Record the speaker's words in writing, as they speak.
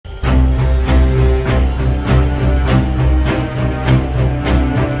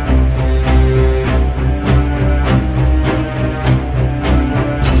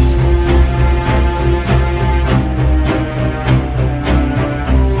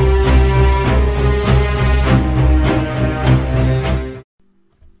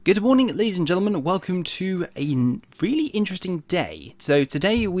Good morning, ladies and gentlemen. Welcome to a really interesting day. So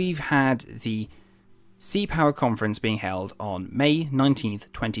today we've had the Sea Power Conference being held on May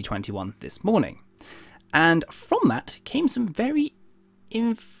 19th, 2021 this morning. And from that came some very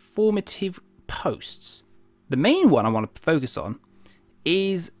informative posts. The main one I want to focus on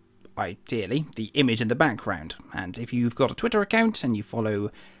is, ideally, the image in the background. And if you've got a Twitter account and you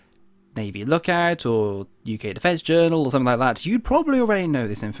follow Navy Lookout or UK Defence Journal or something like that, you'd probably already know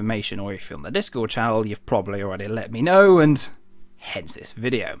this information, or if you're on the Discord channel, you've probably already let me know, and hence this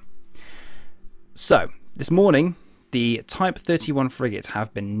video. So, this morning, the Type 31 frigates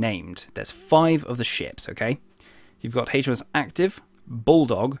have been named. There's 5 of the ships, okay? You've got HMS Active,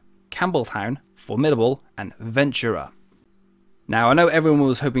 Bulldog, Campbeltown, Formidable and Venturer. Now, I know everyone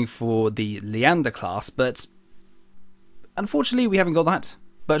was hoping for the Leander class, but unfortunately we haven't got that.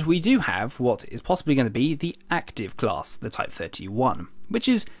 But we do have what is possibly going to be the active class, the Type 31, which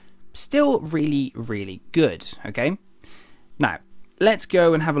is still really, really good, okay? Now, let's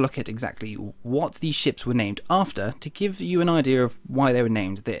go and have a look at exactly what these ships were named after to give you an idea of why they were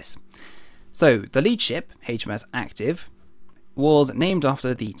named this. So, the lead ship, HMS Active, was named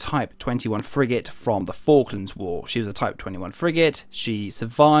after the Type 21 frigate from the Falklands War. She was a Type 21 frigate, she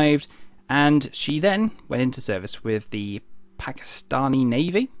survived, and she then went into service with the Pakistani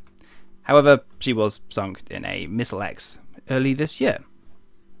Navy. However, she was sunk in a Missile X early this year.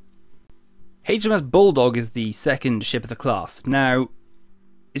 HMS Bulldog is the second ship of the class. Now,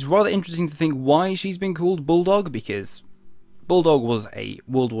 it's rather interesting to think why she's been called Bulldog, because Bulldog was a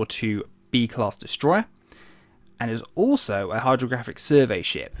World War II B-class destroyer, and is also a hydrographic survey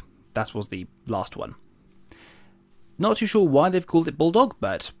ship. That was the last one. Not too sure why they've called it Bulldog,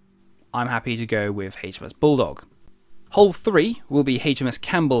 but I'm happy to go with HMS Bulldog. Hull 3 will be HMS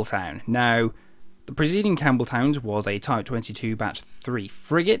Campbeltown. Now, the preceding Campbeltowns was a Type 22 Batch 3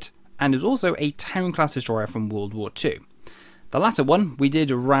 frigate, and is also a town-class destroyer from World War II. The latter one we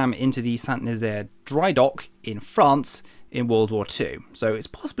did ram into the Saint-Nazaire dry dock in France in World War II, so it's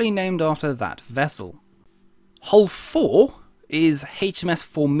possibly named after that vessel. Hull 4 is HMS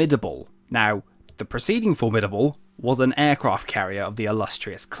Formidable. Now, the preceding Formidable was an aircraft carrier of the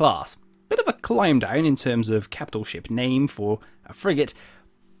illustrious class. Bit of a climb down in terms of capital ship name for a frigate,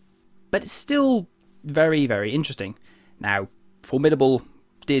 but it's still very, very interesting. Now, Formidable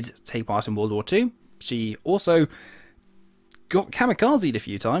did take part in World War II. She also got kamikazed a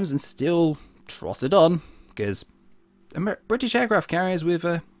few times and still trotted on, because British aircraft carriers with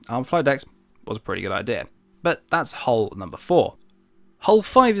armed flight decks was a pretty good idea. But that's hull number 4. Hull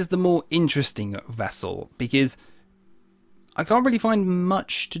 5 is the more interesting vessel, because I can't really find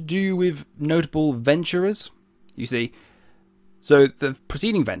much to do with notable venturers, you see. So the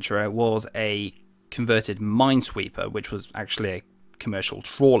preceding Venturer was a converted minesweeper, which was actually a commercial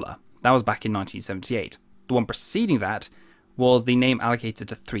trawler. That was back in 1978. The one preceding that was the name allocated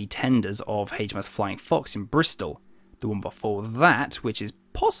to 3 tenders of HMS Flying Fox in Bristol. The one before that, which is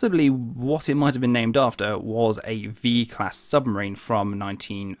possibly what it might have been named after, was a V-class submarine from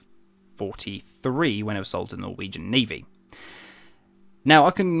 1943 when it was sold to the Norwegian Navy. Now,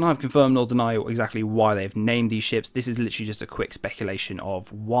 I can neither confirm nor deny exactly why they've named these ships. This is literally just a quick speculation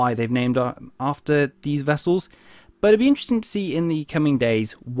of why they've named after these vessels. But it'd be interesting to see in the coming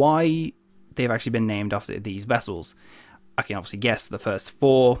days why they've actually been named after these vessels. I can obviously guess the first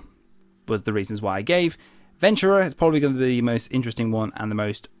 4 was the reasons why I gave. Venturer is probably going to be the most interesting one and the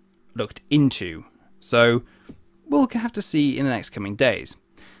most looked into. So we'll have to see in the next coming days.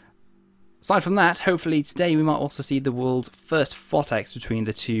 Aside from that, hopefully today we might also see the world's first Flotex between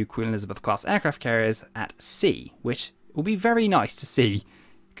the 2 Queen Elizabeth class aircraft carriers at sea, which will be very nice to see,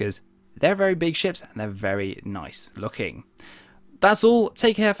 because they're very big ships and they're very nice looking. That's all.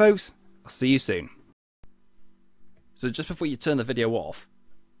 Take care, folks. I'll see you soon. So just before you turn the video off,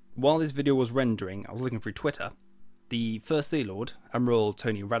 while this video was rendering, I was looking through Twitter. The First Sea Lord,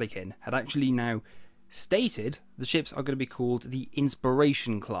 AdmTonyRadakin, had actually now stated the ships are going to be called the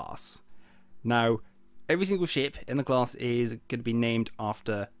Inspiration class. Now, every single ship in the class is going to be named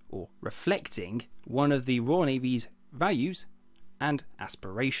after, or reflecting, one of the Royal Navy's values and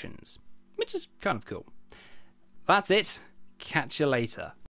aspirations, which is kind of cool. That's it. Catch you later.